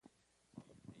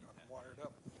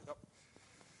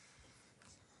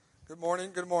Good morning,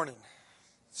 good morning.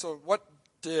 So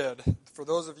for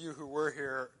those of you who were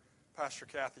here, Pastor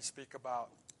Kathy speak about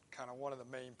kind of one of the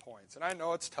main points. And I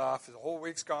know it's tough, the whole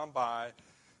week's gone by,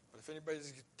 but if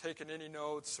anybody's taken any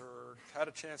notes or had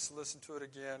a chance to listen to it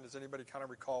again, does anybody kind of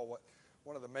recall what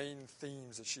one of the main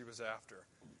themes that she was after?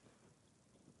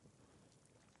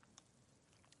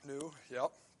 New,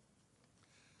 yep.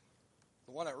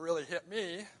 The one that really hit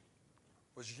me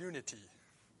was unity.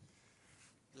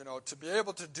 You know, to be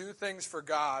able to do things for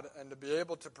God and to be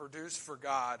able to produce for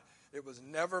God, it was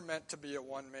never meant to be a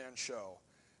one-man show.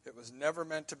 It was never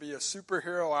meant to be a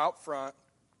superhero out front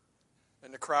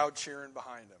and the crowd cheering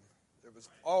behind him. It was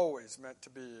always meant to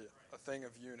be a thing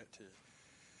of unity.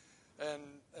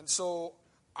 And so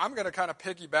I'm going to kind of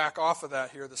piggyback off of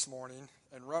that here this morning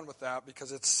and run with that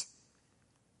because it's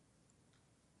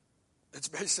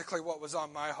basically what was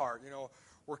on my heart. You know,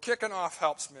 we're kicking off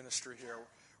Helps Ministry here.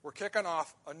 We're kicking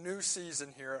off a new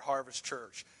season here at Harvest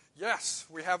Church. Yes,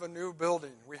 we have a new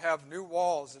building. We have new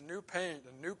walls and new paint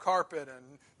and new carpet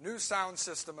and new sound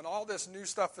system, and all this new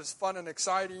stuff is fun and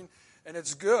exciting, and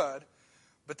it's good,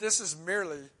 but this is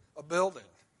merely a building,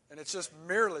 and it's just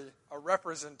merely a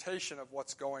representation of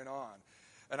what's going on.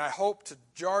 And I hope to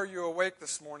jar you awake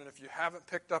this morning, if you haven't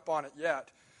picked up on it yet,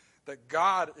 that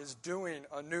God is doing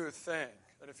a new thing.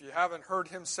 And if you haven't heard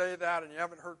him say that, and you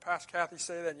haven't heard Pastor Kathy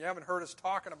say that, and you haven't heard us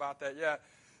talking about that yet,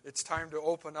 it's time to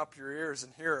open up your ears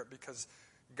and hear it, because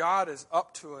God is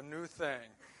up to a new thing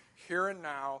here and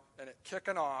now, and it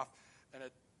kicking off, and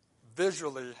it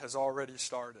visually has already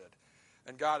started.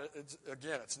 And God,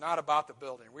 it's not about the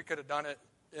building. We could have done it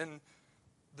in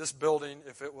this building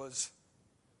if it was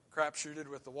crapshooted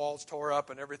with the walls tore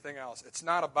up and everything else. It's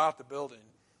not about the building,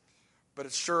 but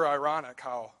it's sure ironic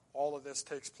how all of this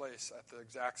takes place at the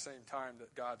exact same time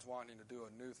that God's wanting to do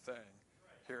a new thing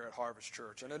here at Harvest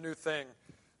Church, and a new thing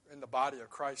in the body of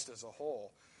Christ as a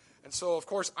whole. And so, of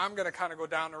course, I'm going to kind of go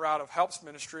down the route of Helps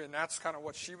Ministry, and that's kind of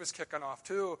what she was kicking off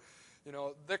too. You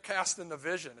know, they're casting the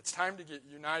vision. It's time to get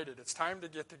united. It's time to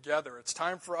get together. It's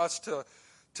time for us to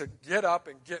get up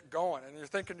and get going. And you're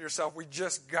thinking to yourself, we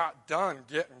just got done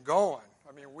getting going.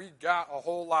 I mean, we got a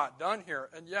whole lot done here.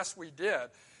 And yes, we did.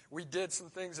 We did some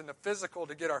things in the physical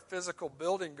to get our physical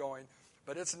building going,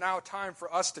 but it's now time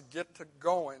for us to get to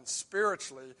going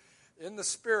spiritually, in the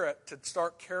Spirit, to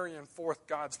start carrying forth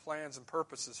God's plans and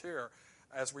purposes here.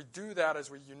 As we do that, as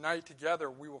we unite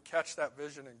together, we will catch that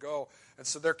vision and go. And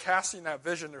so they're casting that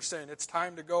vision. They're saying, it's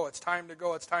time to go, it's time to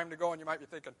go, it's time to go. And you might be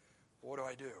thinking, what do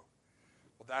I do?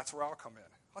 Well, that's where I'll come in.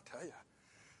 I'll tell you.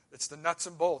 It's the nuts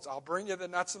and bolts. I'll bring you the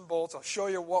nuts and bolts. I'll show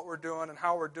you what we're doing and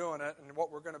how we're doing it and what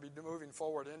we're going to be moving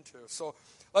forward into. So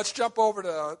let's jump over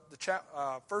to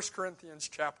 1 Corinthians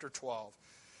chapter 12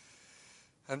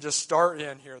 and just start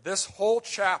in here. This whole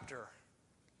chapter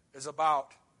is about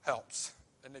helps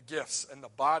and the gifts and the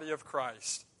body of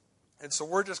Christ. And so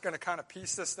we're just going to kind of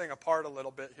piece this thing apart a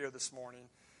little bit here this morning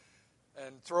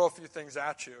and throw a few things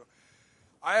at you.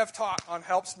 I have taught on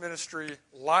Helps Ministry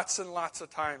lots and lots of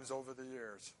times over the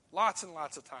years. Lots and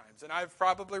lots of times. And I've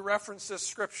probably referenced this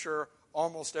scripture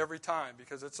almost every time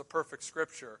because it's a perfect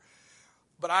scripture.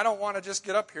 But I don't want to just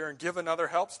get up here and give another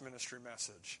Helps Ministry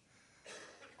message.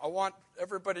 I want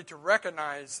everybody to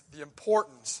recognize the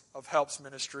importance of Helps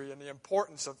Ministry and the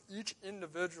importance of each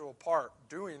individual part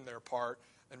doing their part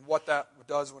and what that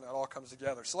does when it all comes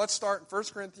together. So let's start in 1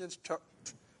 Corinthians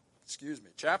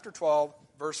chapter 12,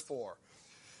 verse 4.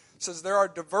 It says, there are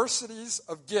diversities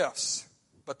of gifts,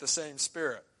 but the same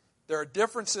Spirit. There are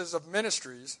differences of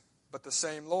ministries, but the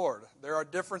same Lord. There are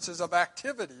differences of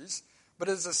activities, but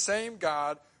it is the same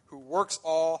God who works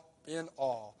all in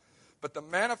all. But the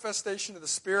manifestation of the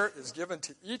Spirit is given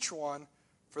to each one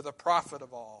for the profit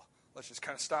of all. Let's just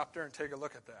kind of stop there and take a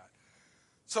look at that.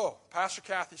 So, Pastor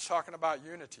Kathy's talking about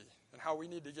unity and how we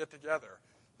need to get together.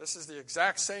 This is the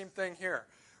exact same thing here.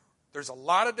 There's a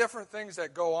lot of different things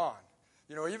that go on.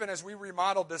 You know, even as we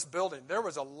remodeled this building, there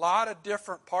was a lot of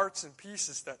different parts and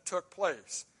pieces that took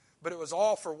place. But it was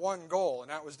all for one goal, and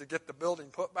that was to get the building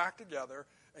put back together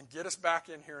and get us back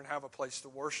in here and have a place to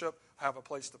worship, have a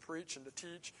place to preach and to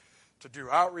teach, to do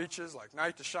outreaches like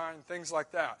Night to Shine, things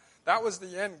like that. That was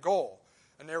the end goal.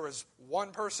 And there was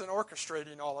one person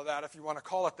orchestrating all of that, if you want to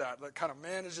call it that kind of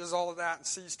manages all of that and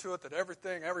sees to it that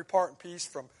everything, every part and piece,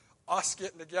 from us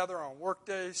getting together on work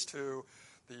days to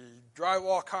the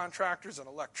drywall contractors and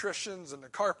electricians and the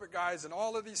carpet guys and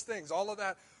all of these things, all of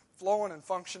that flowing and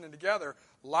functioning together,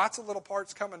 lots of little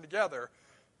parts coming together,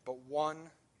 but one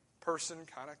person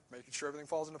kind of making sure everything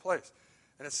falls into place.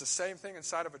 And it's the same thing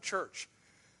inside of a church.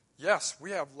 Yes,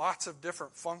 we have lots of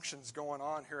different functions going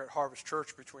on here at Harvest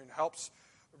Church between Helps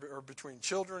or between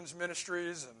children's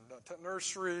ministries and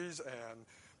nurseries and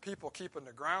people keeping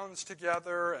the grounds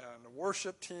together and the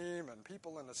worship team and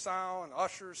people in the sound,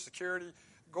 ushers, security.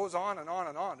 It goes on and on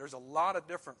and on. There's a lot of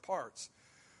different parts,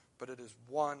 but it is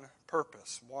one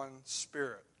purpose, one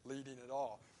Spirit leading it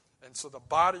all. And so the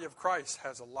body of Christ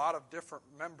has a lot of different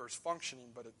members functioning,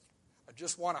 but I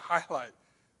just want to highlight,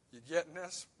 you getting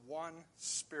this? One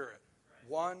Spirit,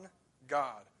 one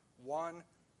God, one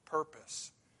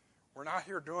purpose. We're not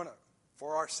here doing it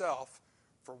for ourselves,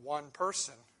 for one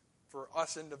person, for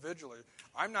us individually.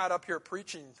 I'm not up here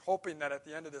preaching, hoping that at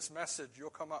the end of this message, you'll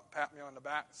come up, pat me on the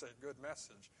back, and say, good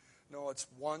message. No, it's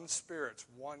one Spirit, it's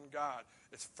one God.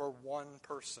 It's for one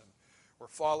person. We're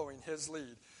following his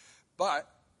lead. But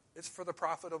it's for the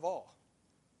profit of all.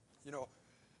 You know,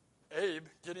 Abe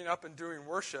getting up and doing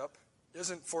worship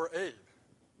isn't for Abe.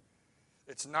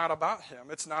 It's not about him.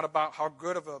 It's not about how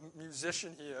good of a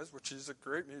musician he is, which he's a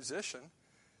great musician.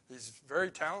 He's very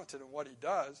talented in what he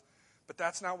does. But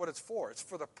that's not what it's for. It's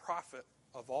for the profit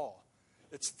of all.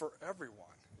 It's for everyone.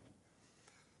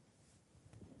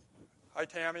 Hi,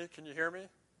 Tammy. Can you hear me?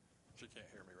 She can't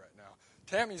hear me right now.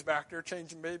 Tammy's back there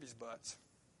changing babies' butts.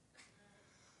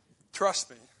 Trust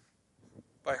me,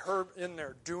 by her in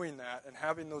there doing that and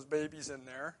having those babies in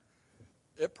there,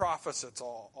 it profits us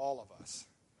all of us.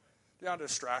 Do you know how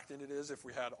distracting it is if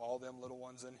we had all them little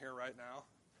ones in here right now?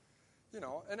 You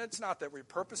know, and it's not that we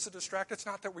purpose to distract. It's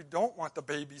not that we don't want the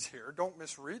babies here. Don't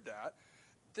misread that.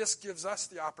 This gives us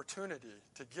the opportunity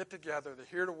to get together, to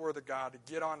hear the Word of God,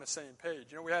 to get on the same page.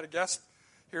 You know, we had a guest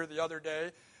here the other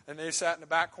day, and they sat in the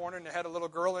back corner, and they had a little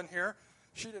girl in here.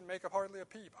 She didn't make up hardly a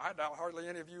peep. I doubt hardly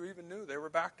any of you even knew they were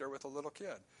back there with a little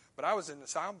kid. But I was in the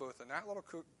sound booth, and that little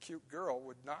cute girl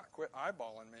would not quit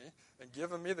eyeballing me and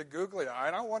giving me the googly eye,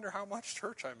 and I wonder how much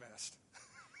church I missed.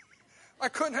 I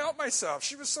couldn't help myself.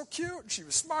 She was so cute, and she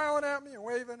was smiling at me and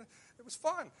waving. It was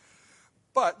fun.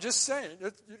 But just saying,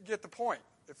 you get the point.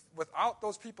 If without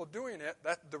those people doing it,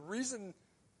 that the reason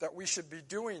that we should be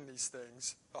doing these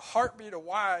things, the heartbeat of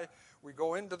why we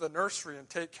go into the nursery and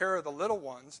take care of the little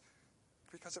ones,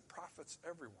 because it profits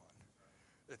everyone.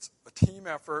 It's a team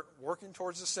effort, working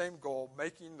towards the same goal,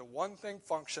 making the one thing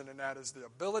function, and that is the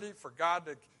ability for God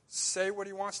to say what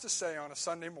he wants to say on a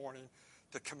Sunday morning,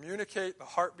 to communicate the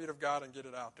heartbeat of God and get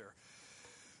it out there.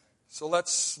 So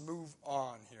let's move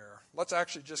on here. Let's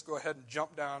actually just go ahead and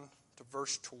jump down to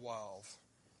verse 12.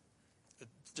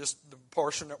 Just the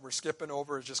portion that we're skipping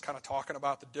over is just kind of talking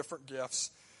about the different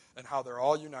gifts and how they're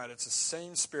all united. It's the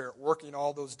same Spirit working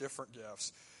all those different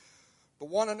gifts. But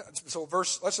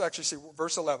let's actually see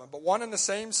verse 11. But one and the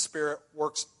same Spirit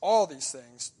works all these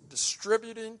things,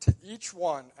 distributing to each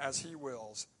one as he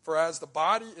wills. For as the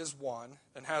body is one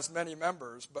and has many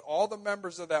members, but all the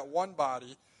members of that one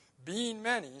body, being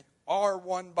many, are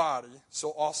one body, so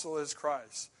also is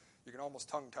Christ. You can almost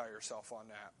tongue-tie yourself on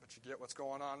that, but you get what's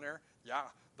going on there? Yeah,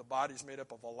 the body's made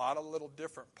up of a lot of little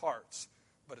different parts,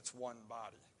 but it's one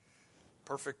body.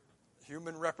 Perfect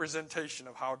human representation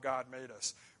of how God made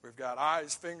us. We've got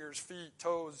eyes, fingers, feet,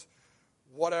 toes,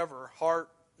 whatever, heart,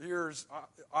 ears,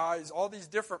 eyes, all these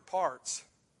different parts,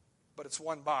 but it's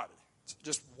one body. It's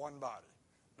just one body.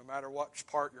 No matter which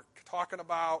part you're talking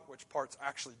about, which part's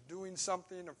actually doing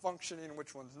something and functioning, and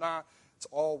which one's not, it's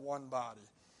all one body.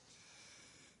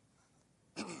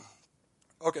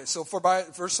 Okay, so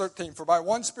verse 13, for by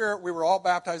one Spirit we were all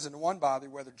baptized into one body,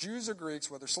 whether Jews or Greeks,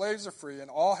 whether slaves or free,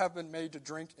 and all have been made to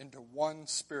drink into one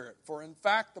Spirit. For in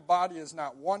fact the body is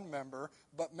not one member,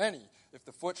 but many. If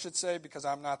the foot should say, because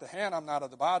I'm not the hand, I'm not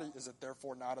of the body, is it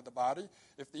therefore not of the body?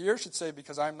 If the ear should say,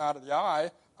 because I'm not of the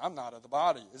eye, I'm not of the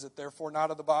body, is it therefore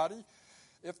not of the body?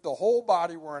 If the whole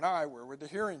body were an eye, where would the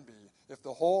hearing be? If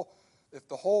the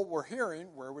whole were hearing,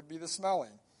 where would be the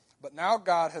smelling? But now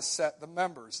God has set the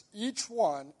members, each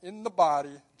one in the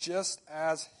body, just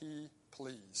as he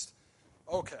pleased.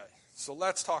 Okay, so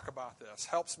let's talk about this.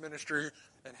 Helps ministry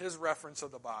and his reference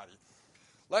of the body.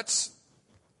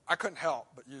 I couldn't help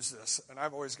but use this, and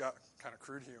I've always got kind of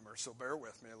crude humor, so bear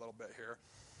with me a little bit here.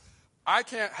 I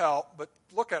can't help but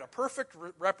look at a perfect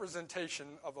representation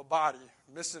of a body,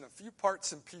 missing a few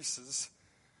parts and pieces,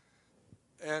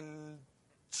 and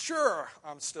sure,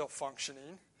 I'm still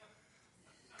functioning.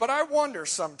 But I wonder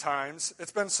sometimes,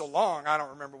 it's been so long, I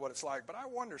don't remember what it's like, but I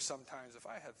wonder sometimes if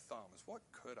I had thumbs, what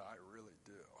could I really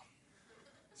do?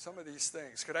 Some of these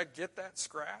things, could I get that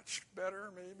scratched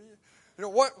better maybe? You know,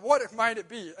 what might it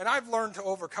be? And I've learned to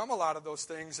overcome a lot of those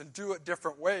things and do it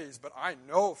different ways, but I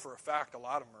know for a fact a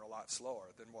lot of them are a lot slower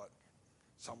than what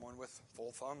someone with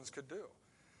full thumbs could do.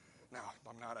 Now,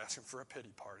 I'm not asking for a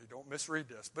pity party, don't misread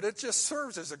this, but it just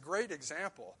serves as a great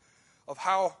example of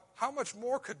how how much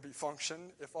more could be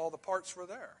functioned if all the parts were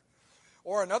there?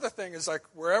 Or another thing is like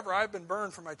wherever I've been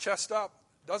burned from my chest up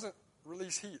doesn't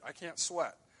release heat. I can't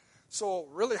sweat. So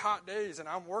really hot days and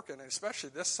I'm working, and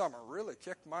especially this summer, really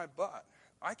kicked my butt.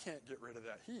 I can't get rid of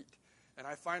that heat. And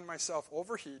I find myself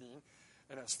overheating,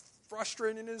 and as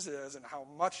frustrating as it is and how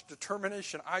much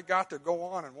determination I got to go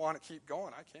on and want to keep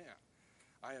going, I can't.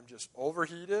 I am just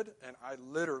overheated, and I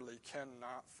literally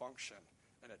cannot function.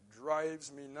 And it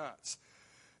drives me nuts.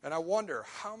 And I wonder,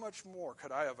 how much more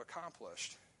could I have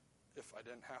accomplished if I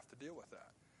didn't have to deal with that?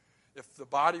 If the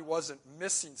body wasn't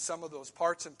missing some of those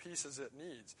parts and pieces it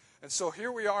needs. And so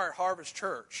here we are at Harvest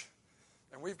Church,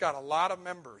 and we've got a lot of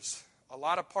members, a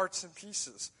lot of parts and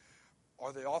pieces.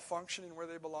 Are they all functioning where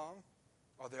they belong?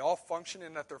 Are they all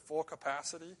functioning at their full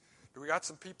capacity? Do we got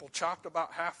some people chopped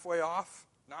about halfway off,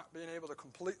 not being able to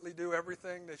completely do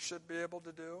everything they should be able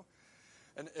to do?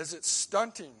 And is it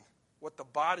stunting what the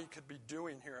body could be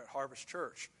doing here at Harvest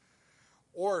Church?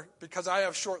 Or because I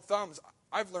have short thumbs,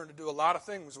 I've learned to do a lot of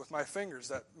things with my fingers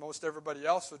that most everybody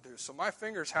else would do. So my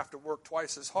fingers have to work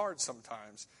twice as hard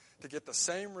sometimes to get the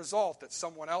same result that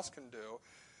someone else can do,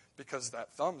 because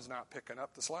that thumb's not picking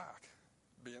up the slack,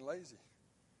 being lazy,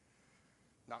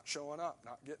 not showing up,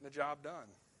 not getting the job done.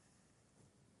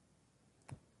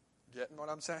 Getting what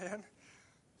I'm saying?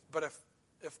 But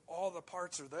if all the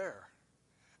parts are there,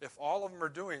 if all of them are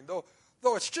doing,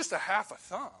 though it's just a half a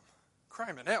thumb,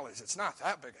 criminellis, it's not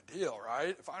that big a deal,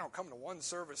 right? If I don't come to one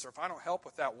service or if I don't help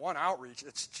with that one outreach,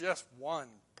 it's just one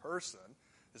person.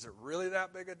 Is it really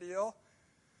that big a deal?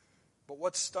 But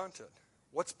what's stunted?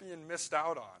 What's being missed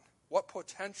out on? What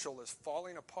potential is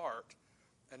falling apart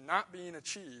and not being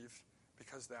achieved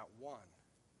because that one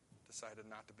decided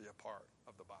not to be a part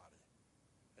of the body?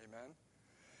 Amen?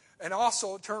 And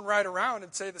also turn right around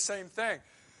and say the same thing.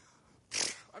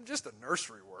 I'm just a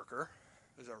nursery worker.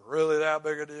 Is it really that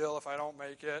big a deal if I don't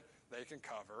make it? They can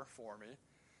cover for me.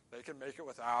 They can make it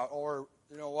without. Or,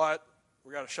 you know what?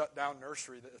 We got to shut down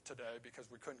nursery today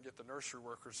because we couldn't get the nursery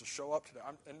workers to show up today.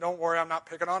 And don't worry, I'm not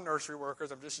picking on nursery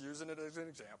workers. I'm just using it as an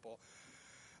example.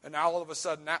 And now all of a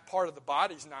sudden that part of the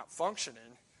body's not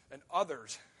functioning, and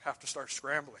others have to start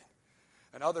scrambling.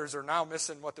 And others are now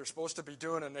missing what they're supposed to be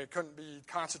doing, and they couldn't be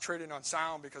concentrating on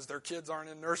sound because their kids aren't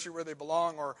in nursery where they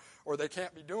belong, or they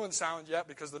can't be doing sound yet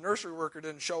because the nursery worker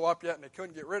didn't show up yet and they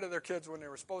couldn't get rid of their kids when they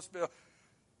were supposed to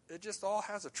be. It just all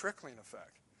has a trickling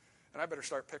effect. And I better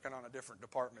start picking on a different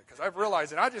department because I've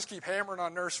realized that I just keep hammering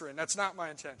on nursery, and that's not my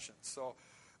intention. So,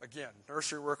 again,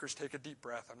 nursery workers, take a deep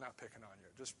breath. I'm not picking on you,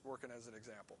 just working as an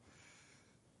example.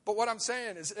 But what I'm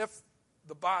saying is if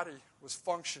the body was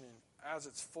functioning as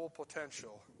its full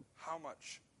potential, how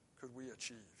much could we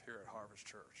achieve here at Harvest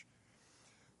Church?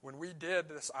 When we did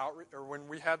this outreach, or when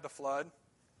we had the flood,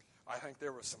 I think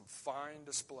there was some fine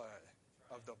display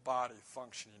of the body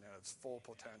functioning at its full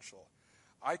potential.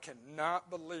 I cannot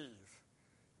believe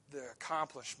the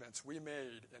accomplishments we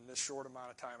made in this short amount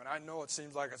of time. And I know it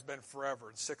seems like it's been forever,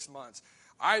 in 6 months.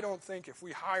 I don't think if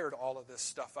we hired all of this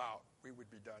stuff out, we would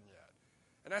be done yet.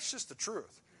 And that's just the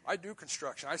truth. I do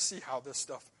construction. I see how this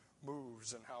stuff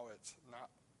moves and how it's not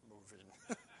moving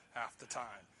half the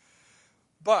time.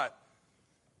 But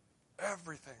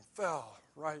everything fell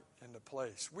right into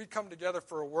place. We come together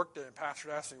for a work day, and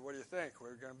Pastor asked me, what do you think?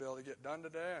 We're going to be able to get done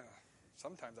today? And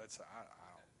sometimes I'd say, I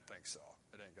don't think so.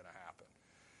 It ain't going to happen.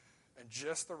 And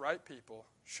just the right people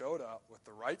showed up with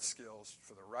the right skills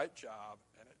for the right job,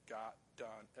 and it got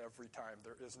done every time.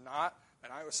 There is not,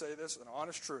 and I would say this in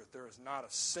honest truth, there is not a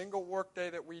single work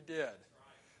day that we did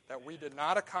that we did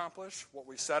not accomplish what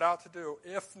we set out to do,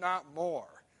 if not more.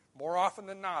 More often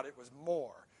than not, it was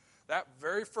more. That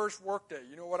very first work day,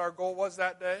 you know what our goal was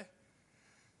that day?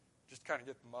 Just kind of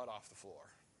get the mud off the floor.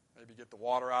 Maybe get the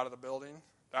water out of the building.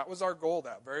 That was our goal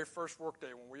that very first work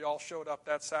day. When we all showed up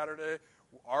that Saturday,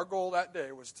 our goal that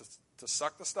day was to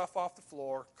suck the stuff off the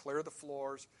floor, clear the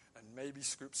floors, and maybe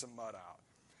scoop some mud out.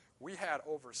 We had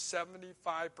over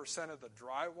 75% of the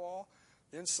drywall,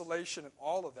 insulation, and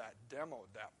all of that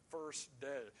demoed that first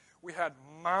day. We had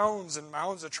mounds and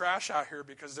mounds of trash out here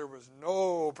because there was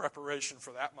no preparation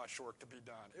for that much work to be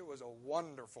done. It was a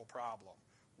wonderful problem.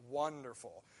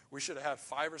 Wonderful. We should have had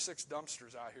 5 or 6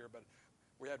 dumpsters out here, but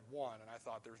we had one, and I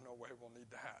thought there's no way we'll need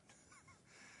that.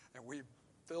 And we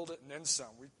filled it and then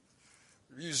some. We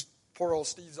used poor old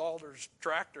Steve Alder's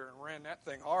tractor and ran that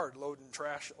thing hard, loading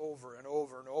trash over and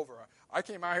over and over. I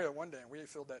came out here one day, and we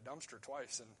filled that dumpster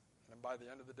twice, and by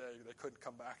the end of the day, they couldn't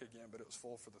come back again, but it was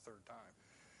full for the third time.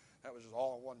 That was just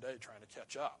all in one day trying to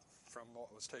catch up from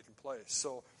what was taking place.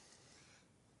 So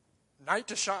Night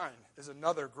to Shine is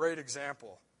another great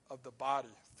example of the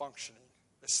body functioning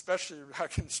Especially, I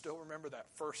can still remember that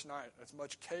first night, as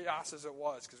much chaos as it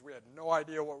was, because we had no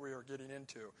idea what we were getting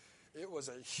into. It was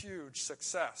a huge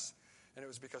success, and it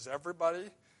was because everybody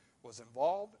was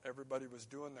involved, everybody was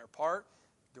doing their part,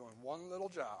 doing one little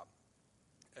job,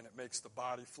 and it makes the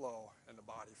body flow and the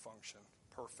body function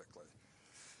perfectly.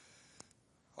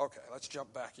 Okay, let's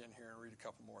jump back in here and read a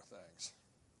couple more things.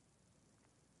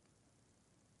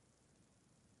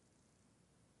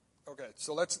 Okay,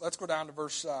 so let's go down to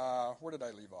verse, where did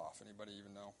I leave off? Anybody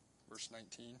even know? Verse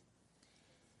 19?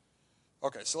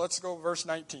 Okay, so let's go verse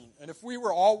 19. And if we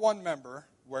were all one member,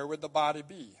 where would the body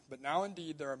be? But now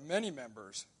indeed there are many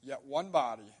members, yet one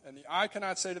body. And the eye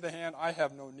cannot say to the hand, I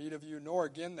have no need of you, nor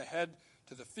again the head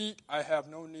to the feet, I have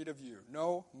no need of you.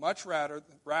 No, much rather,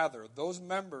 those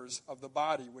members of the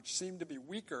body which seem to be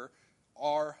weaker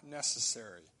are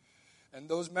necessary. And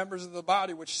those members of the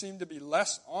body which seem to be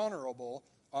less honorable,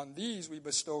 on these we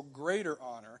bestow greater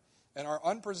honor, and our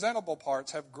unpresentable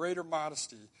parts have greater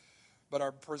modesty. But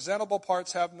our presentable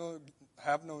parts have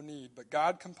no need. But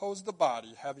God composed the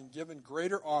body, having given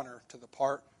greater honor to the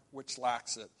part which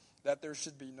lacks it, that there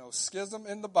should be no schism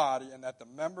in the body, and that the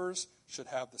members should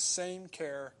have the same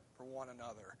care for one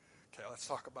another. Okay, let's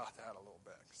talk about that a little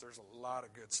bit, because there's a lot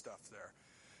of good stuff there.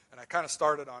 And I kind of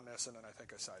started on this, and then I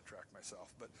think I sidetracked myself.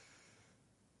 But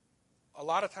a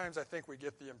lot of times I think we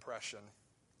get the impression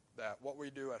that what we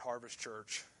do at Harvest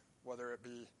Church, whether it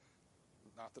be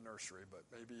not the nursery, but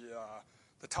maybe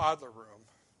the toddler room,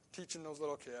 teaching those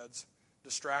little kids,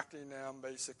 distracting them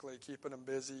basically, keeping them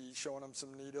busy, showing them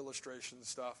some neat illustration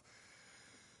stuff.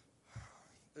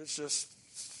 It's just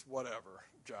whatever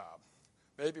job.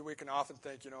 Maybe we can often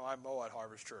think, I mow at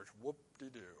Harvest Church.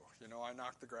 Whoop-de-doo. I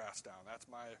knock the grass down. That's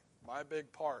my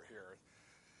big part here.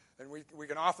 And we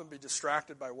can often be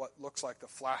distracted by what looks like the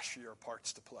flashier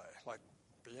parts to play, like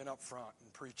being up front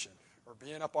and preaching, or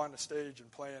being up on the stage and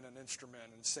playing an instrument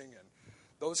and singing.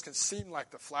 Those can seem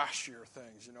like the flashier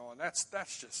things, and that's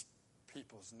just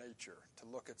people's nature, to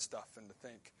look at stuff and to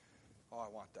think, oh, I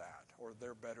want that, or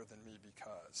they're better than me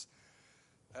because.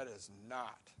 That is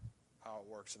not how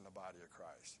it works in the body of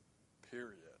Christ,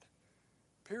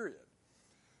 period.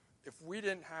 If we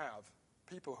didn't have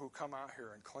people who come out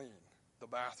here and clean the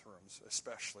bathrooms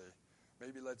especially,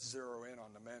 maybe let's zero in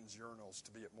on the men's urinals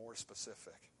to be more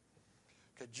specific.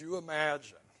 Could you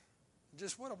imagine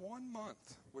just what a 1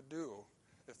 month would do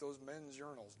if those men's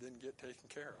urinals didn't get taken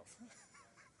care of?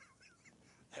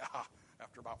 Yeah,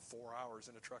 after about 4 hours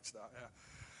in a truck stop, yeah.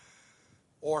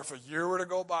 Or if a year were to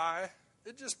go by,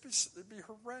 it'd be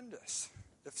horrendous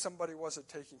if somebody wasn't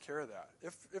taking care of that.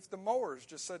 If the mowers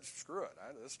just said, screw it,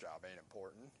 this job ain't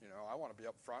important. I want to be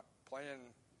up front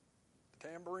playing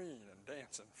tambourine and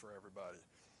dancing for everybody.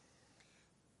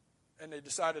 And they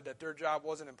decided that their job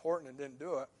wasn't important and didn't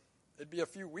do it, it'd be a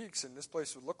few weeks and this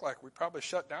place would look like we probably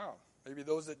shut down. Maybe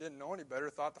those that didn't know any better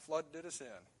thought the flood did us in.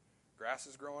 Grass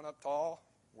is growing up tall,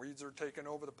 weeds are taking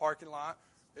over the parking lot.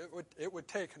 It would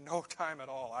take no time at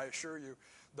all, I assure you.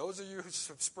 Those of you who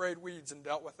have sprayed weeds and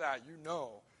dealt with that, you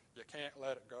can't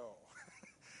let it go.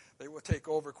 They will take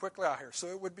over quickly out here. So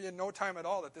it would be in no time at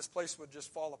all that this place would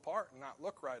just fall apart and not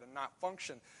look right and not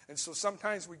function. And so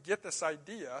sometimes we get this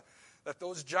idea that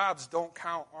those jobs don't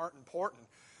count, aren't important.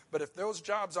 But if those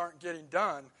jobs aren't getting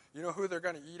done, you know who they're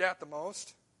going to eat at the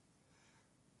most?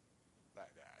 That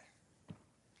guy.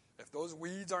 If those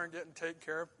weeds aren't getting taken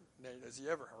care of, Nate, has he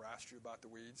ever harassed you about the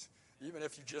weeds? Even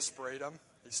if you just sprayed them,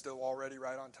 he's still already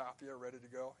right on top of you, ready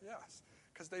to go? Yes,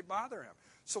 because they bother him.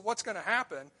 So what's going to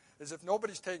happen is if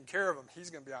nobody's taking care of him, he's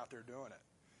going to be out there doing it.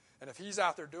 And if he's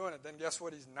out there doing it, then guess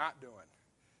what he's not doing?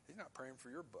 He's not praying for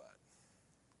your butt.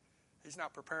 He's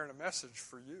not preparing a message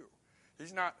for you.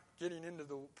 He's not getting into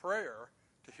the prayer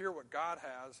to hear what God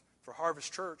has for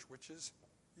Harvest Church, which is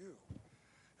you.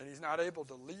 And he's not able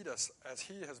to lead us as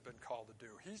he has been called to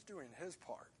do. He's doing his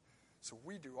part. So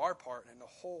we do our part, and the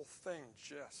whole thing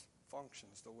just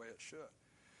functions the way it should.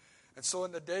 And so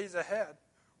in the days ahead,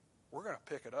 we're going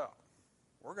to pick it up.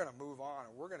 We're going to move on,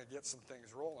 and we're going to get some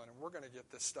things rolling, and we're going to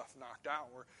get this stuff knocked out.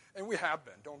 And we have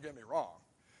been, don't get me wrong.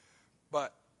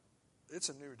 But it's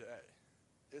a new day.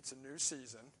 It's a new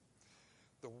season.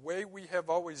 The way we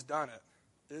have always done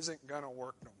it isn't going to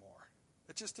work no more.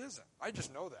 It just isn't. I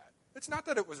just know that. It's not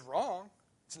that it was wrong.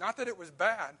 It's not that it was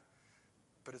bad.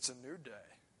 But it's a new day.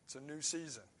 It's a new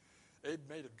season. Abe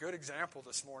made a good example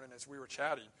this morning as we were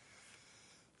chatting.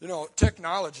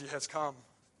 Technology has come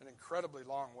in incredibly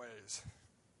long ways.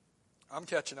 I'm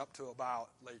catching up to about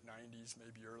late 90s,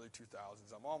 maybe early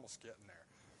 2000s. I'm almost getting there.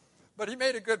 But he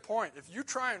made a good point. If you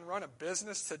try and run a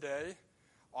business today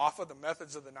off of the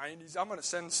methods of the 90s, I'm going to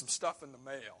send some stuff in the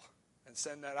mail and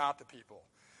send that out to people.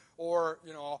 Or,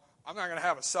 I'm not going to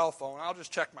have a cell phone. I'll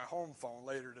just check my home phone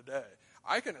later today.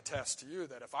 I can attest to you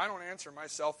that if I don't answer my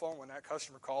cell phone when that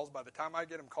customer calls, by the time I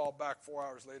get them called back 4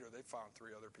 hours later, they've found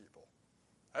 3 other people.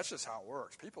 That's just how it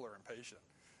works. People are impatient.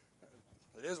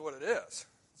 It is what it is.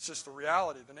 It's just the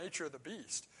reality, the nature of the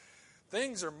beast.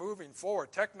 Things are moving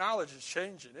forward. Technology is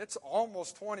changing. It's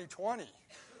almost 2020.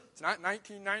 It's not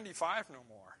 1995 no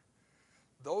more.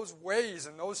 Those ways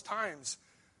and those times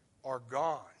are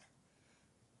gone.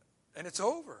 And it's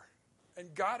over.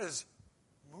 And God is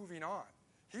moving on.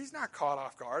 He's not caught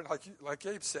off guard, like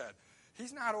Abe said.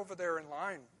 He's not over there in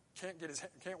line, can't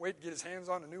wait to get his hands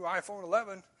on a new iPhone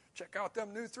 11. Check out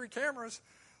them new 3 cameras.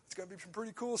 It's going to be some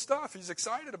pretty cool stuff he's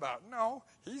excited about. No,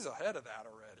 he's ahead of that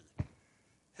already.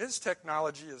 His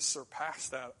technology has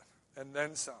surpassed that and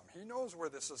then some. He knows where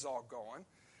this is all going,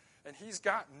 and he's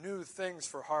got new things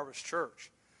for Harvest Church.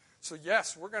 So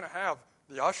yes, we're going to have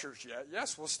the ushers yet.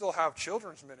 Yes, we'll still have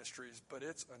children's ministries, but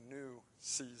it's a new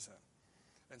season.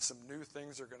 And some new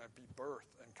things are going to be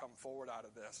birthed and come forward out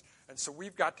of this. And so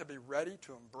we've got to be ready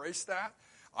to embrace that.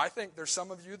 I think there's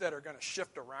some of you that are going to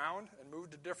shift around and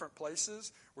move to different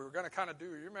places. We were going to kind of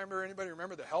do, anybody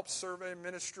remember the Helps Survey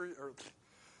Ministry, or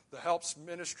the Helps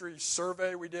Ministry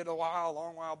survey we did a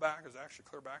long while back? It was actually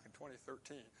clear back in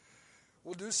 2013.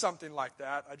 We'll do something like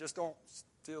that. I just don't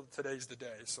feel today's the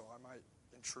day, so I might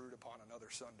intrude upon another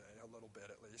Sunday, a little bit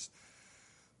at least.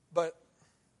 But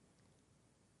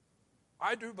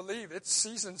I do believe its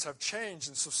seasons have changed,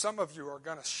 and so some of you are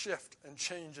going to shift and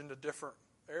change into different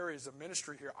areas of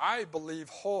ministry here. I believe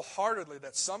wholeheartedly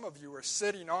that some of you are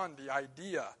sitting on the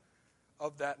idea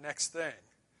of that next thing.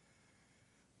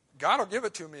 God will give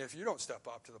it to me if you don't step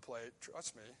up to the plate.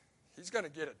 Trust me. He's going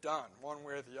to get it done one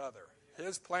way or the other.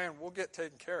 His plan will get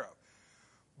taken care of.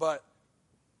 But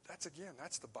that's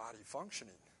the body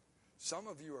functioning. Some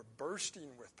of you are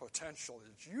bursting with potential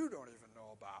that you don't even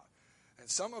know about. And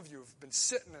some of you have been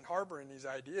sitting and harboring these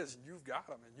ideas, and you've got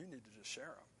them, and you need to just share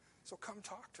them. So come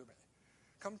talk to me.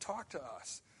 Come talk to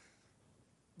us.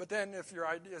 But then if your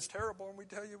idea is terrible and we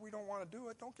tell you we don't want to do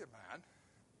it, don't get mad.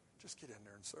 Just get in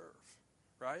there and serve,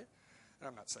 right? And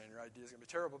I'm not saying your idea is going to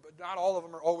be terrible, but not all of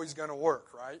them are always going to work,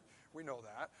 right? We know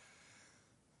that.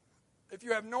 If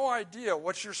you have no idea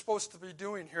what you're supposed to be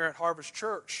doing here at Harvest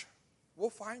Church, we'll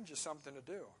find you something to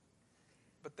do.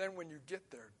 But then when you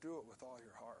get there, do it with all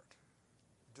your heart.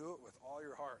 Do it with all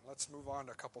your heart. Let's move on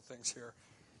to a couple things here.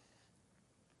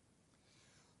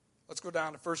 Let's go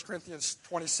down to 1 Corinthians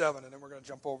 27, and then we're going to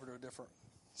jump over to a different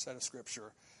set of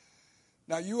Scripture.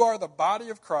 Now, you are the body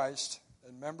of Christ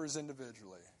and members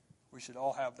individually. We should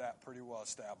all have that pretty well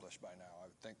established by now, I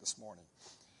would think, this morning.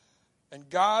 And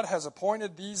God has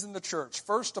appointed these in the church: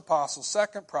 first apostles,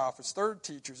 second prophets, third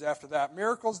teachers, after that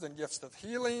miracles, then gifts of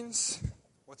healings.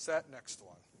 What's that next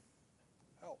one?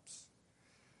 Helps.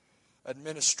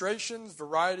 Administrations,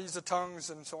 varieties of tongues,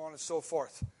 and so on and so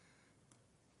forth.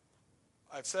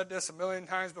 I've said this a million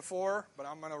times before, but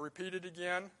I'm going to repeat it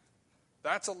again.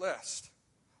 That's a list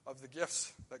of the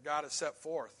gifts that God has set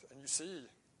forth. And you see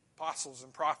apostles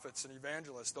and prophets and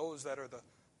evangelists, those that are the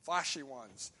flashy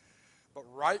ones. But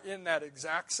right in that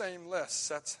exact same list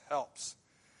sets helps.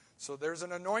 So there's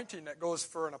an anointing that goes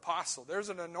for an apostle. There's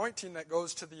an anointing that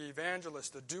goes to the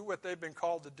evangelist to do what they've been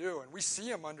called to do. And we see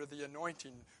them under the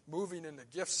anointing, moving in the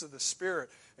gifts of the Spirit.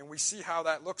 And we see how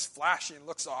that looks flashy and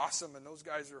looks awesome. And those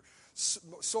guys are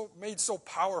made so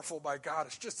powerful by God.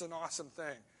 It's just an awesome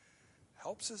thing.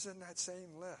 Helps is in that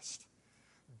same list.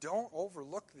 Don't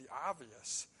overlook the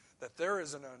obvious, that there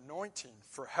is an anointing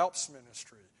for helps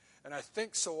ministry. And I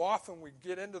think so often we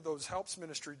get into those helps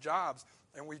ministry jobs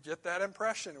and we get that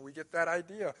impression and we get that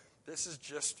idea. This is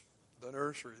just the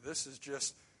nursery. This is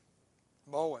just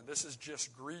mowing. This is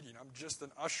just greeting. I'm just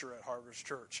an usher at Harvest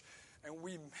Church. And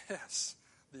we miss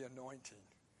the anointing,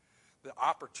 the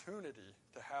opportunity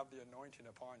to have the anointing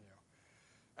upon you.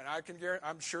 And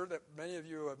I'm sure that many of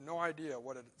you have no idea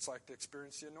what it's like to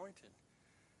experience the anointing.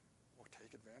 Well,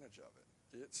 take advantage of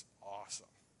it. It's awesome.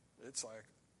 It's like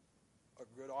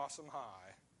a good, awesome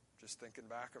high. Just thinking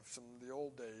back of some of the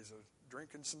old days of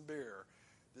drinking some beer.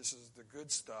 This is the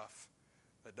good stuff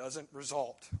that doesn't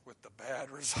result with the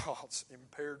bad results.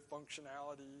 Impaired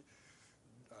functionality,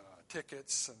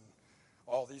 tickets, and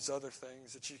all these other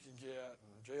things that you can get,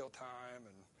 and jail time,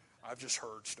 and I've just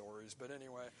heard stories. But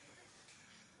anyway,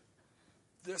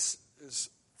 this is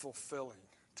fulfilling.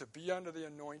 To be under the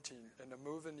anointing and to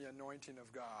move in the anointing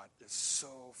of God is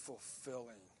so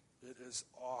fulfilling. It is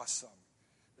awesome.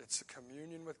 It's a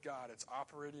communion with God. It's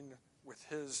operating with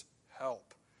His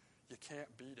help. You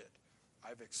can't beat it.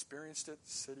 I've experienced it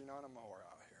sitting on a mower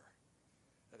out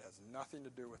here. It has nothing to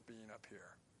do with being up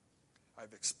here.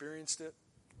 I've experienced it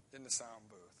in the sound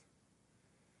booth.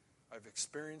 I've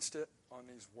experienced it on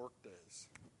these work days.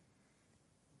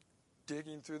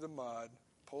 Digging through the mud,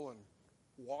 pulling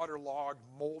waterlogged,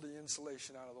 moldy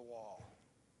insulation out of the wall.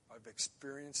 I've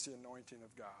experienced the anointing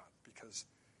of God because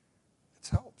it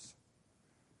helps.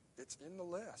 It's in the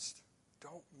list.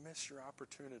 Don't miss your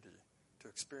opportunity to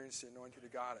experience the anointing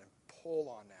of God and pull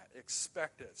on that.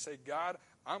 Expect it. Say, God,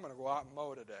 I'm going to go out and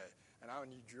mow today, and I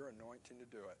need your anointing to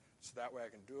do it. So that way I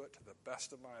can do it to the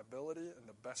best of my ability and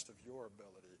the best of your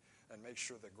ability, and make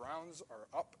sure the grounds are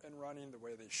up and running the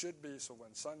way they should be, so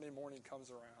when Sunday morning comes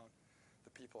around,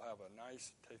 the people have a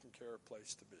nice, taken care of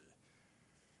place to be.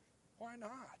 Why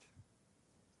not?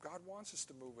 God wants us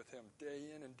to move with him day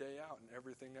in and day out in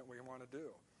everything that we want to do.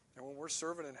 And when we're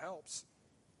serving in helps,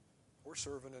 we're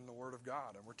serving in the Word of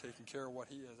God, and we're taking care of what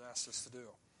he has asked us to do.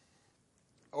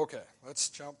 Okay, let's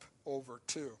jump over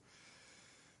to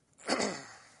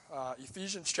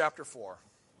Ephesians chapter 4.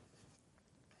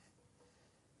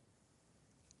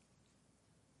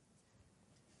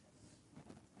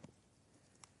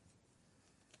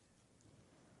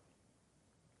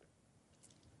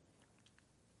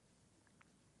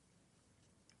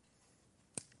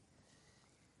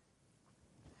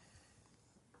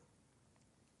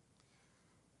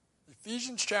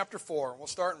 Ephesians chapter 4, we'll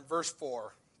start in verse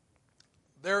 4.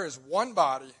 There is one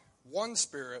body, one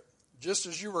Spirit, just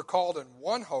as you were called in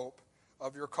one hope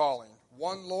of your calling.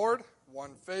 One Lord,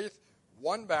 one faith,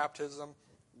 one baptism,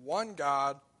 one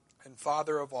God and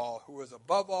Father of all, who is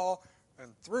above all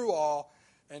and through all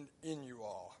and in you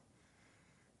all.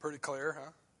 Pretty clear,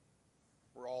 huh?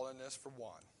 We're all in this for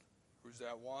one. Who's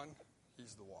that one?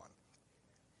 He's the one.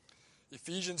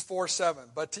 Ephesians 4:7.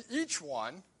 But to each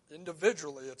one,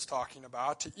 individually it's talking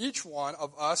about, to each one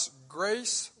of us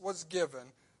grace was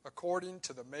given according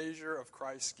to the measure of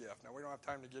Christ's gift. Now, we don't have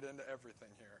time to get into everything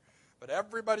here, but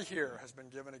everybody here has been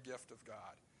given a gift of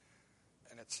God,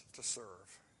 and it's to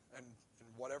serve, and in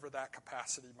whatever that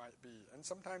capacity might be. And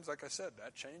sometimes, like I said,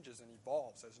 that changes and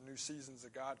evolves as new seasons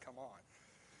of God come on.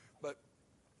 But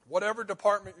whatever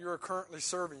department you're currently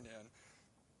serving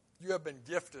in, you have been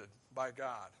gifted by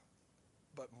God.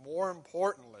 But more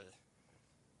importantly,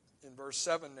 in verse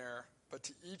 7 there, but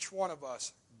to each one of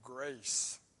us,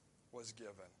 grace was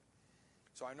given.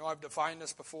 So I know I've defined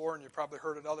this before, and you've probably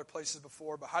heard it other places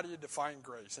before, but how do you define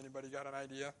grace? Anybody got an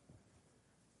idea?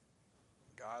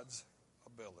 God's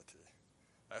ability.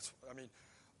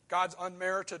 God's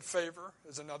unmerited favor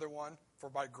is another one. For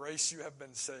by grace you have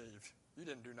been saved. You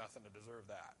didn't do nothing to deserve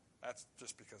that. That's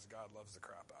just because God loves the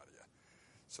crap out of you.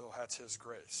 So that's his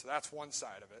grace. So that's one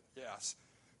side of it, yes.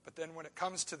 But then when it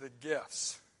comes to the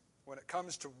gifts, when it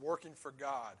comes to working for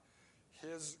God,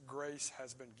 his grace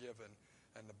has been given,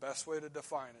 and the best way to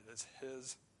define it is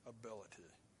his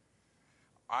ability.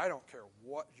 I don't care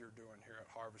what you're doing here at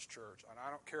Harvest Church, and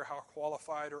I don't care how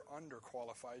qualified or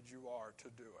underqualified you are to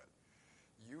do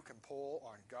it. You can pull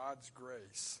on God's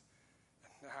grace,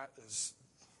 and that is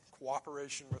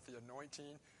cooperation with the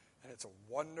anointing, and it's a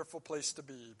wonderful place to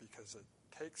be because it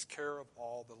takes care of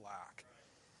all the lack.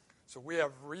 So we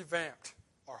have revamped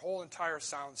our whole entire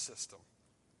sound system.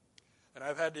 And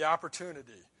I've had the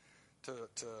opportunity to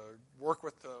work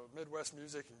with the Midwest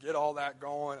Music and get all that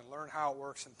going and learn how it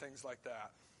works and things like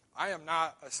that. I am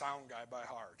not a sound guy by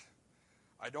heart.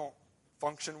 I don't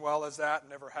function well as that,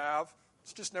 never have.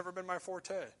 It's just never been my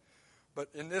forte. But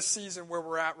in this season where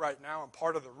we're at right now, and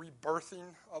part of the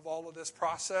rebirthing of all of this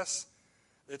process,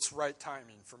 it's right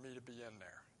timing for me to be in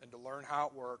there and to learn how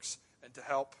it works and to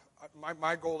help.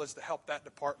 My goal is to help that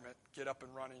department get up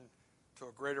and running to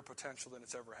a greater potential than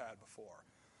it's ever had before.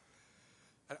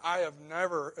 And I have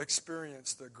never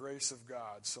experienced the grace of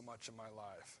God so much in my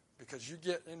life. Because you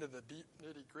get into the deep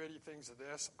nitty-gritty things of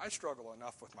this, I struggle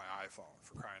enough with my iPhone,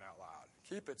 for crying out loud.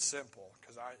 Keep it simple,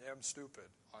 because I am stupid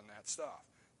on that stuff.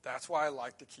 That's why I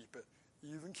like to keep it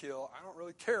even keel. I don't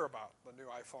really care about the new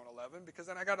iPhone 11, because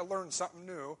then I got to learn something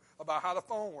new about how the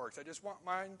phone works. I just want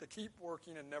mine to keep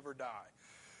working and never die.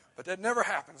 But that never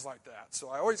happens like that, so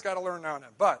I always got to learn now and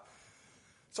then.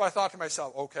 So I thought to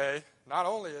myself, okay, not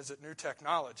only is it new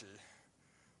technology,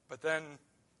 but then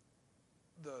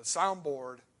the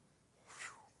soundboard,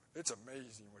 it's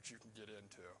amazing what you can get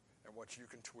into and what you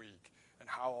can tweak and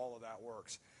how all of that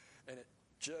works. And it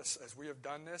just, as we have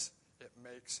done this, it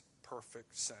makes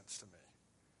perfect sense to me.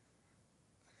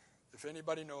 If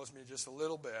anybody knows me just a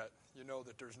little bit, you know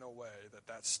that there's no way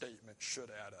that statement should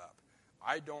add up.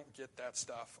 I don't get that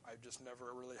stuff. I just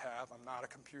never really have. I'm not a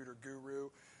computer guru.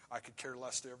 I could care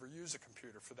less to ever use a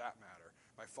computer for that matter.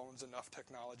 My phone's enough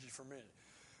technology for me.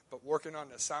 But working on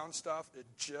the sound stuff, it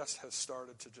just has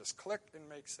started to just click and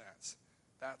make sense.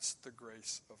 That's the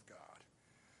grace of God.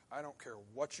 I don't care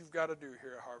what you've got to do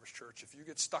here at Harvest Church. If you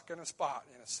get stuck in a spot,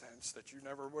 in a sense, that you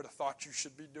never would have thought you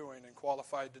should be doing and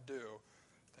qualified to do,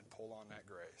 then pull on that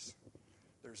grace.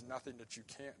 There's nothing that you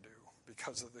can't do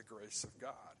because of the grace of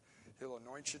God. He'll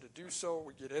anoint you to do so.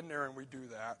 We get in there and we do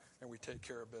that, and we take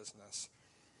care of business.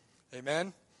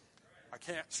 Amen? I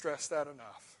can't stress that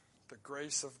enough. The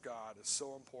grace of God is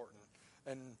so important.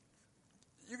 And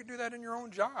you can do that in your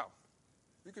own job.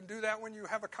 You can do that when you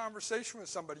have a conversation with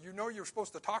somebody. You know you're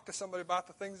supposed to talk to somebody about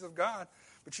the things of God,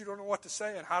 but you don't know what to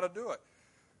say and how to do it.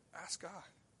 Ask God.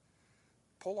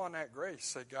 Pull on that grace.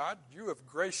 Say, God, you have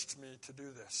graced me to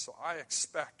do this, so I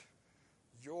expect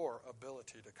your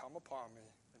ability to come upon me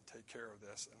and take care of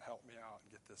this and help me out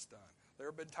and get this done. There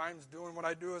have been times doing what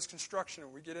I do as construction,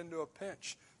 and we get into a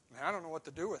pinch. And I don't know what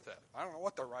to do with it. I don't know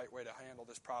what the right way to handle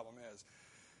this problem is.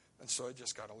 And so I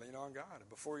just got to lean on God. And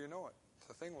before you know it,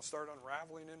 the thing will start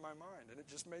unraveling in my mind, and it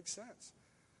just makes sense.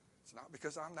 It's not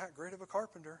because I'm that great of a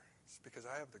carpenter. It's because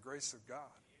I have the grace of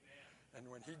God. Amen.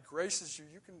 And when he graces you,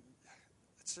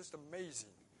 it's just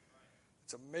amazing.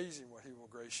 It's amazing what he will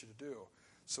grace you to do.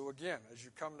 So again, as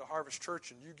you come to Harvest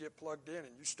Church and you get plugged in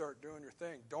and you start doing your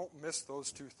thing, don't miss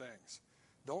those two things.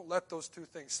 Don't let those two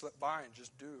things slip by and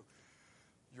just do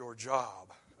your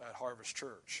job at Harvest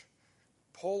Church.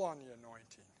 Pull on the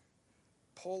anointing.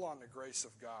 Pull on the grace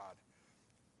of God.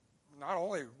 Not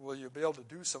only will you be able to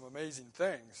do some amazing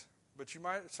things, but you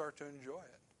might start to enjoy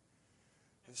it.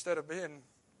 Instead of being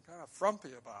kind of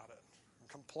frumpy about it and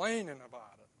complaining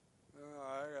about it.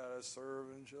 I got to serve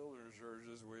in children's church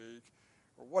this week.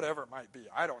 Or whatever it might be.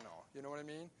 I don't know. You know what I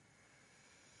mean?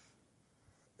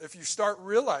 If you start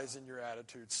realizing your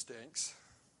attitude stinks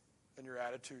and your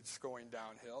attitude's going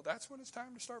downhill, that's when it's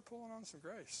time to start pulling on some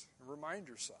grace. And remind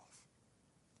yourself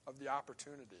of the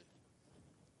opportunity.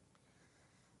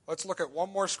 Let's look at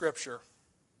one more scripture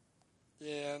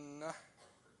in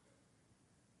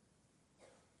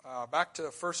back to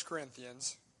 1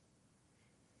 Corinthians.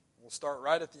 We'll start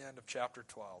right at the end of chapter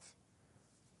 12.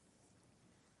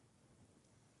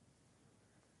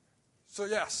 So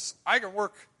yes, I can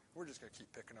work. We're just going to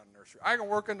keep picking on the nursery. I can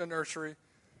work in the nursery,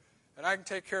 and I can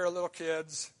take care of little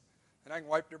kids, and I can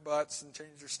wipe their butts and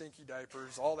change their stinky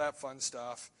diapers, all that fun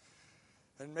stuff,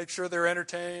 and make sure they're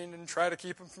entertained and try to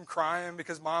keep them from crying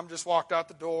because mom just walked out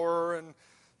the door, and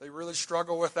they really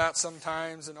struggle with that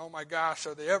sometimes. And oh my gosh,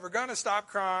 are they ever going to stop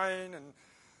crying? And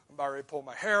I'm about ready to pull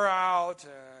my hair out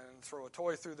and throw a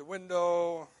toy through the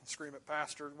window, and scream at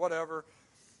pastor, whatever.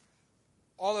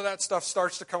 All of that stuff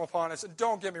starts to come upon us. And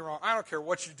don't get me wrong, I don't care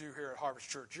what you do here at Harvest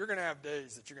Church. You're going to have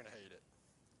days that you're going to hate it.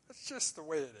 That's just the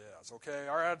way it is, okay?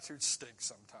 Our attitude stinks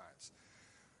sometimes.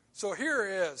 So here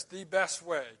is the best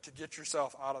way to get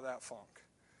yourself out of that funk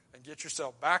and get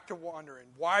yourself back to wondering,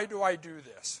 why do I do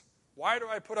this? Why do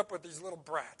I put up with these little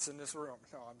brats in this room?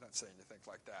 No, I'm not saying anything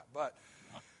like that. But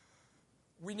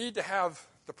we need to have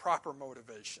the proper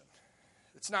motivation.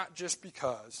 It's not just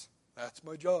because that's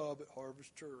my job at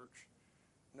Harvest Church.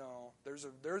 No, there's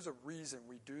a reason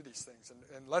we do these things,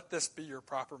 and let this be your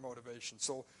proper motivation.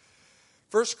 So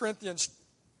 1 Corinthians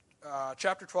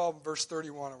chapter 12, verse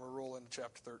 31, and we'll roll into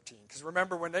chapter 13. Because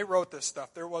remember, when they wrote this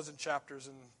stuff, there wasn't chapters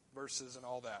and verses and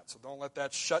all that. So don't let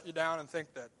that shut you down and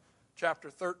think that chapter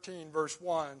 13, verse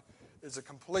 1 is a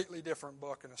completely different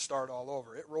book and a start all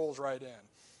over. It rolls right in.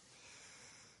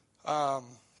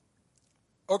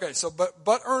 Okay, so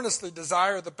but earnestly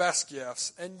desire the best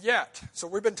gifts, and yet, so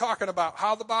we've been talking about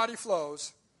how the body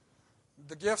flows,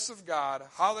 the gifts of God,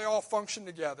 how they all function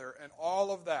together, and all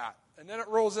of that. And then it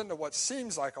rolls into what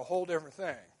seems like a whole different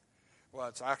thing. Well,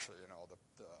 it's actually,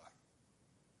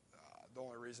 the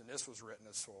only reason this was written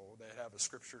is so they'd have a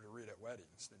scripture to read at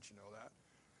weddings. Didn't you know that?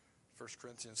 1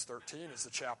 Corinthians 13 is the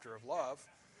chapter of love.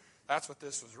 That's what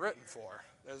this was written for.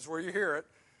 That's where you hear it.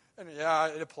 And yeah,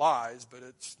 it applies, but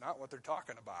it's not what they're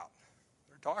talking about.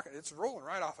 It's rolling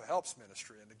right off of helps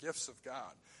ministry and the gifts of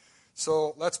God.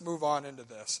 So let's move on into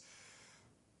this.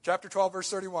 Chapter 12, verse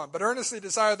 31. But earnestly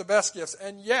desire the best gifts,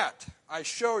 and yet I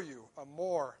show you a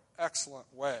more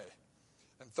excellent way.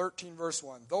 And 13, verse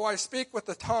 1. Though I speak with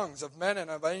the tongues of men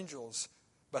and of angels,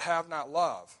 but have not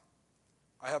love,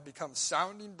 I have become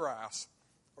sounding brass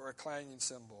or a clanging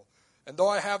cymbal. And though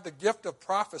I have the gift of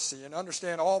prophecy and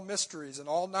understand all mysteries and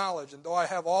all knowledge, and though I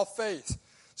have all faith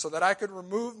so that I could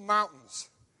remove mountains,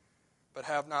 but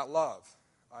have not love,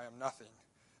 I am nothing.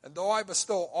 And though I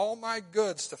bestow all my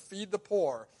goods to feed the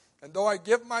poor, and though I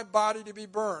give my body to be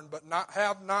burned, but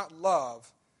have not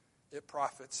love, it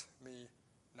profits me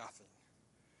nothing.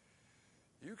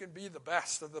 You can be the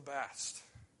best of the best,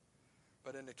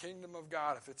 but in the kingdom of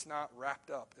God, if it's not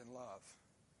wrapped up in love,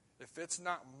 if it's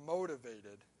not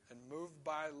motivated and moved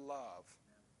by love,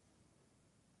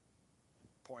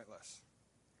 pointless.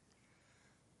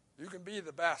 You can be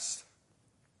the best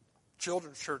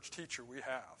children's church teacher we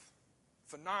have.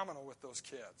 Phenomenal with those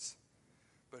kids.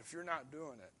 But if you're not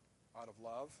doing it out of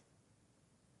love,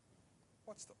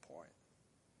 what's the point?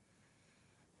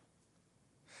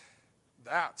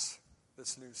 That's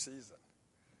this new season.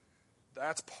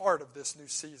 That's part of this new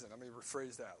season. Let me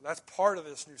rephrase that. That's part of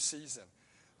this new season.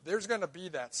 There's going to be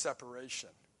that separation.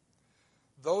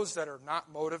 Those that are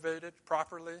not motivated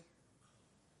properly,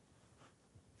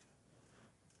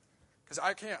 because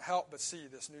I can't help but see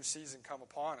this new season come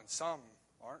upon, and some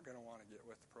aren't going to want to get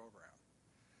with the program.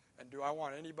 And do I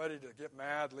want anybody to get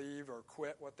mad, leave, or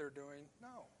quit what they're doing?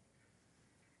 No.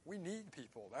 We need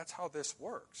people. That's how this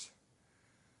works.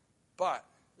 But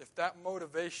if that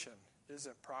motivation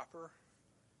isn't proper,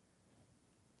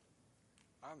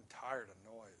 I'm tired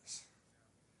of noise.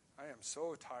 I am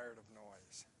so tired of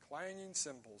noise. Clanging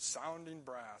cymbals, sounding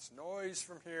brass, noise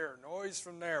from here, noise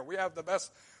from there. We have the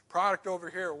best product over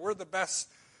here. We're the best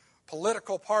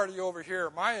political party over here.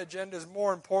 My agenda is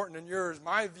more important than yours.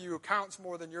 My view counts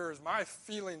more than yours. My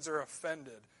feelings are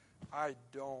offended. I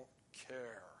don't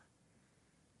care.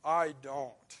 I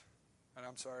don't. And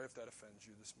I'm sorry if that offends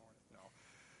you this morning. No.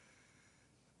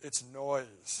 It's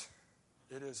noise.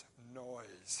 It is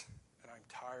noise. And I'm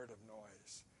tired of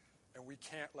noise. And we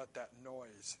can't let that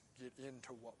noise get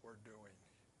into what we're doing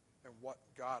and what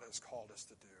God has called us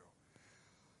to do.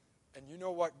 And you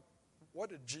know what? What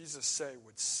did Jesus say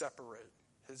would separate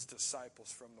his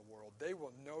disciples from the world? They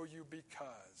will know you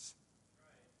because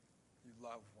you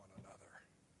love one another.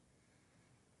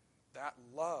 That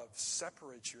love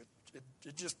separates you.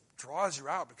 It just draws you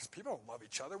out because people don't love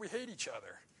each other. We hate each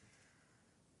other.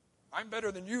 I'm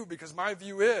better than you because my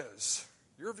view is.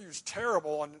 Your view's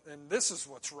terrible and this is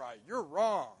what's right. You're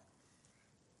wrong.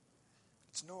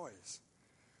 It's noise.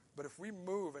 But if we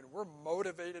move and we're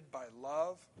motivated by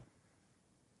love,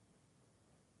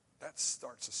 that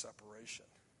starts a separation.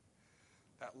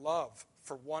 That love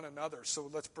for one another. So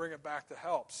let's bring it back to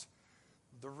helps.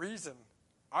 The reason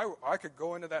I could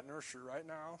go into that nursery right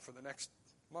now for the next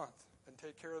month and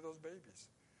take care of those babies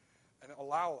and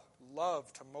allow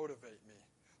love to motivate me.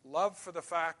 Love for the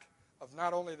fact of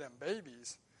not only them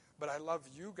babies, but I love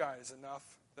you guys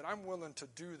enough that I'm willing to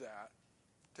do that,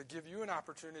 to give you an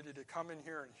opportunity to come in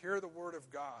here and hear the Word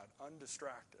of God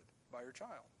undistracted by your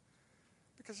child.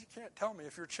 Because you can't tell me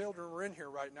if your children were in here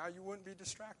right now, you wouldn't be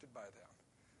distracted by them.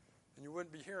 And you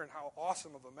wouldn't be hearing how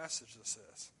awesome of a message this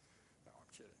is. No, I'm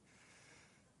kidding.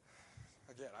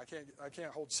 Again, I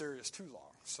can't hold serious too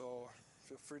long, so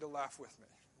feel free to laugh with me.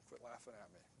 Quit laughing at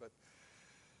me. But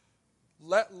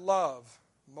let love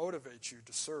motivate you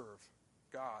to serve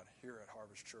God here at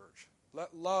Harvest Church.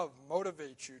 Let love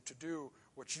motivate you to do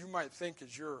what you might think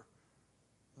is your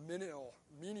menial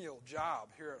job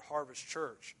here at Harvest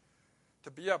Church,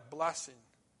 to be a blessing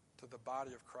to the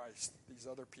body of Christ, these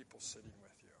other people sitting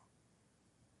with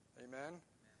you. Amen?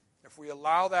 If we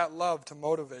allow that love to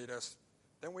motivate us,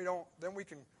 then we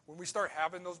can, when we start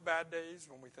having those bad days,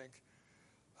 when we think,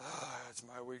 it's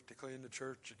my week to clean the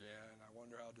church again, I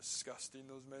wonder how disgusting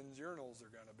those men's urinals are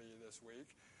going to be this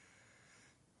week.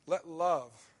 Let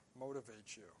love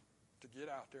motivate you to get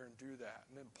out there and do that.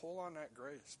 And then pull on that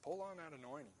grace. Pull on that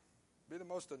anointing. Be the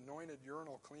most anointed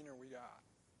urinal cleaner we got.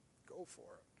 Go for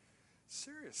it.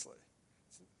 Seriously.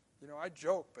 I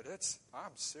joke, but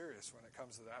I'm serious when it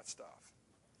comes to that stuff.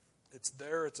 It's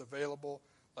there. It's available.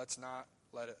 Let's not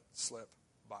let it slip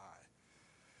by.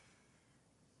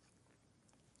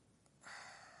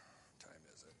 Time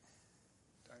is it?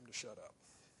 Time to shut up.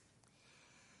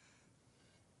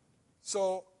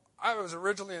 So I was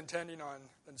originally intending on,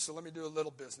 and so let me do a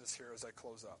little business here as I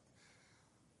close up.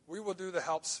 We will do the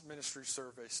Helps Ministry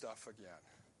survey stuff again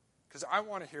because I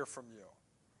want to hear from you.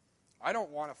 I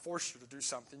don't want to force you to do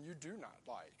something you do not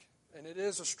like. And it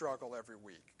is a struggle every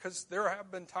week because there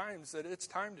have been times that it's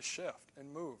time to shift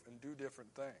and move and do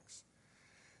different things.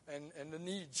 And the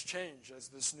needs change as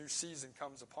this new season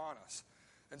comes upon us.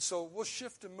 And so we'll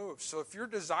shift and move. So if you're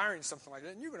desiring something like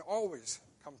that, and you can always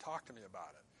come talk to me about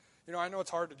it. I know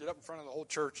it's hard to get up in front of the whole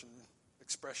church and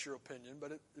express your opinion,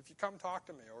 but if you come talk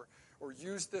to me or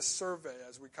use this survey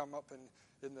as we come up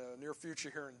in the near future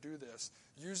here and do this,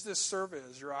 use this survey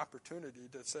as your opportunity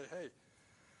to say, hey,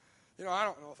 I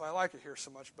don't know if I like it here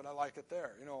so much, but I like it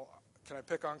there. Can I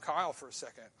pick on Kyle for a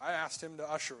second? I asked him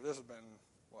to usher. This has been,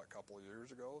 a couple of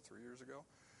years ago, 3 years ago.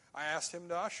 I asked him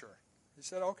to usher. He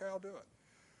said, okay, I'll do it.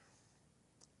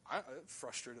 It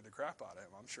frustrated the crap out of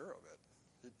him, I'm sure of it.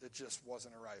 It just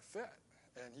wasn't a right fit.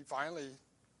 And he finally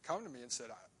come to me and said,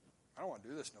 I don't want to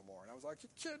do this no more. And I was like,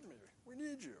 you're kidding me. We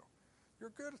need you. You're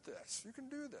good at this. You can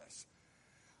do this.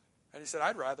 And he said,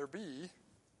 I'd rather be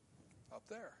up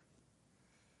there.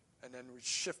 And then we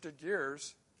shifted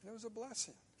gears, and it was a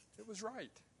blessing. It was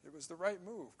right. It was the right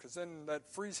move, because then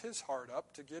that frees his heart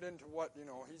up to get into what,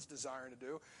 he's desiring to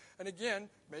do. And again,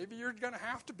 maybe you're going to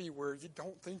have to be where you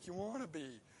don't think you want to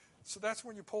be. So that's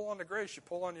when you pull on the grace, you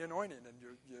pull on the anointing, and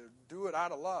you do it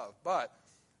out of love. But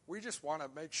we just want to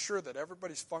make sure that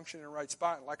everybody's functioning in the right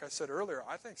spot. And like I said earlier,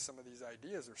 I think some of these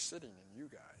ideas are sitting in you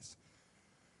guys.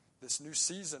 This new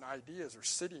season ideas are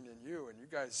sitting in you, and you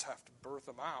guys have to birth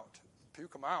them out,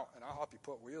 puke them out, and I'll help you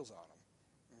put wheels on them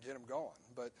and get them going.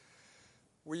 But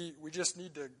we just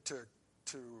need to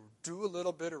do a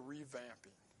little bit of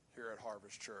revamping here at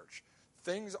Harvest Church.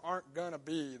 Things aren't going to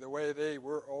be the way they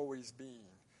were always being.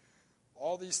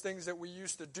 All these things that we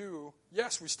used to do,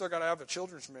 yes, we still got to have a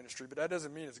children's ministry, but that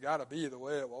doesn't mean it's got to be the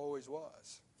way it always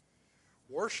was.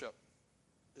 Worship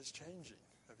is changing.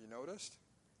 Have you noticed?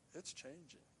 It's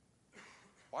changing.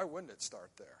 Why wouldn't it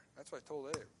start there? That's what I told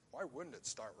Abe. Why wouldn't it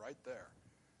start right there?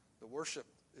 The worship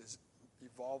is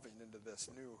evolving into this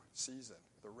new season.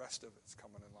 The rest of it's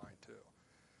coming in line too.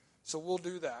 So we'll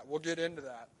do that. We'll get into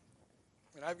that.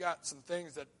 And I've got some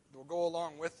things that will go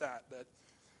along with that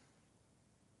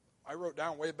I wrote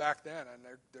down way back then, and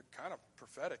they're kind of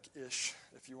prophetic-ish,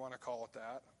 if you want to call it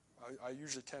that. I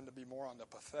usually tend to be more on the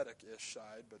pathetic-ish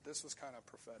side, but this was kind of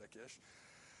prophetic-ish,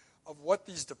 of what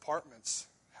these departments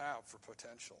have for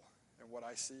potential and what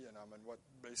I see in them and what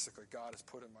basically God has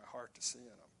put in my heart to see in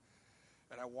them.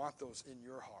 And I want those in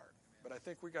your heart. But I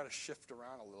think we got to shift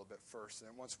around a little bit first, and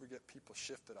then once we get people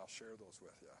shifted, I'll share those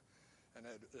with you. And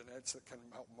it can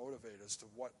help motivate us to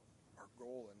what our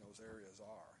goal in those areas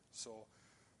are. So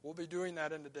we'll be doing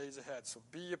that in the days ahead. So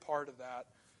be a part of that.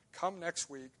 Come next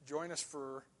week. Join us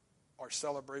for our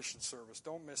celebration service.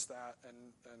 Don't miss that.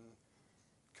 And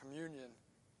communion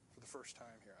for the first time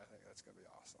here. I think that's going to be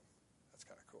awesome. That's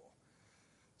kind of cool.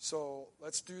 So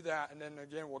let's do that. And then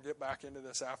again, we'll get back into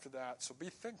this after that. So be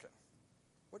thinking.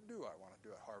 What do I want to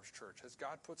do at Harvest Church? Has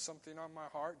God put something on my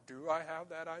heart? Do I have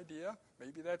that idea?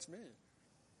 Maybe that's me.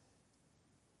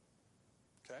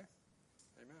 Okay?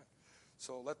 Amen.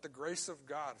 So let the grace of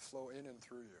God flow in and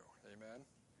through you. Amen.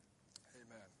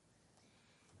 Amen.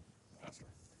 Pastor.